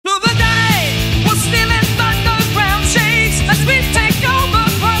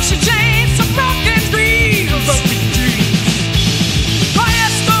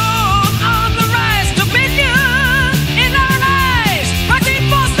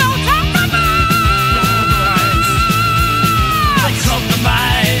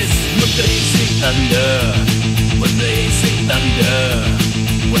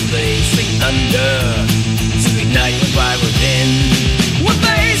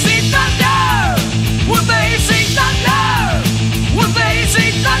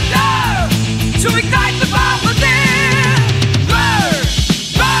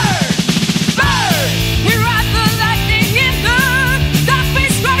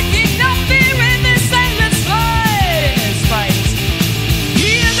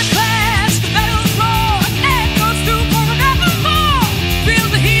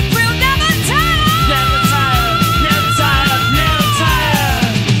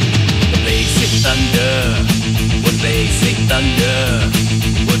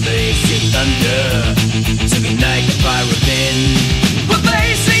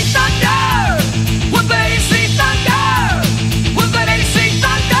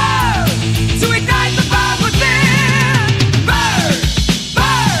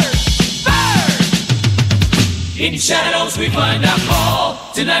shadows we find our call.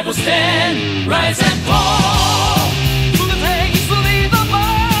 Tonight we'll stand, rise and fall. Through the pages we'll leave the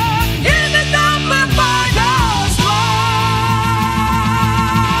mark. In the dark we'll find our smile.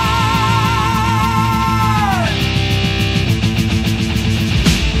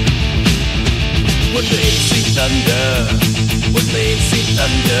 When they see thunder, when they see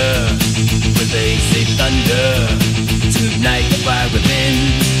thunder, when they see thunder, tonight the fire within.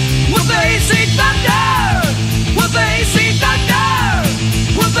 When they see thunder, will they see thunder?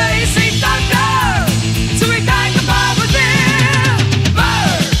 Will they see thunder? To ignite the fire within.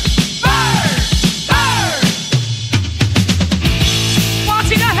 Burn, burn, burn.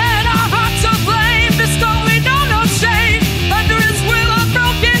 Watching ahead, our hearts aflame. This storm we know no shame. Thunder is will of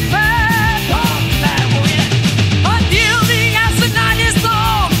broken path. Unyielding as the night is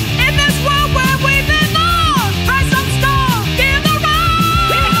long. In this world where we belong, rise up strong, feel the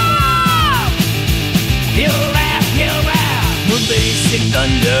roar. He'll laugh, he'll laugh. Will they see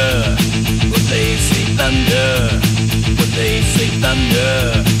thunder? Will they see thunder? Will they see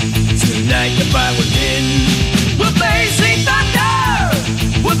thunder? Tonight the fire within. Will they see thunder?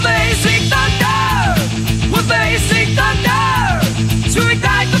 Will they see thunder? Will they see thunder? To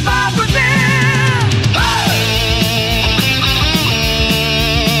ignite the fire within. Burn!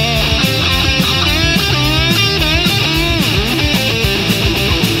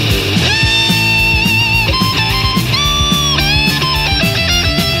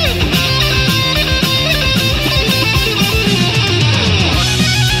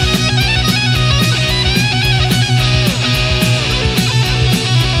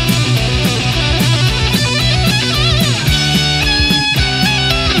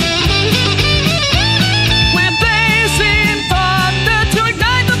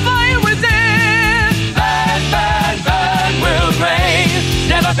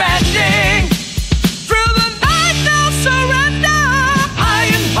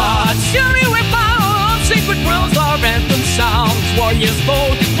 Warriors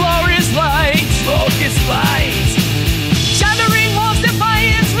bold in glorious light, glorious light. Shattering walls,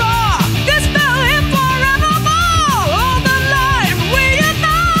 defiance roar. Dispel him forevermore. All the life we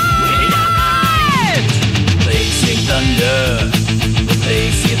unite. They see thunder.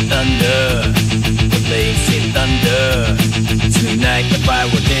 They see thunder. They see thunder. Tonight the fire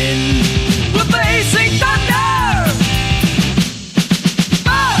within. Will they see thunder?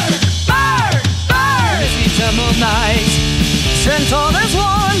 Burn, burn, burn. This eternal night. Sent on as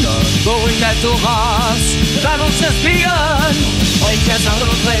one, going back to hearts. The battle's just begun. All cast out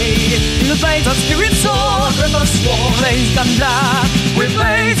of play. In the blaze of spirit sword, rivers war. Blaze thunder, we're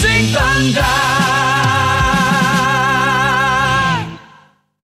blazing thunder.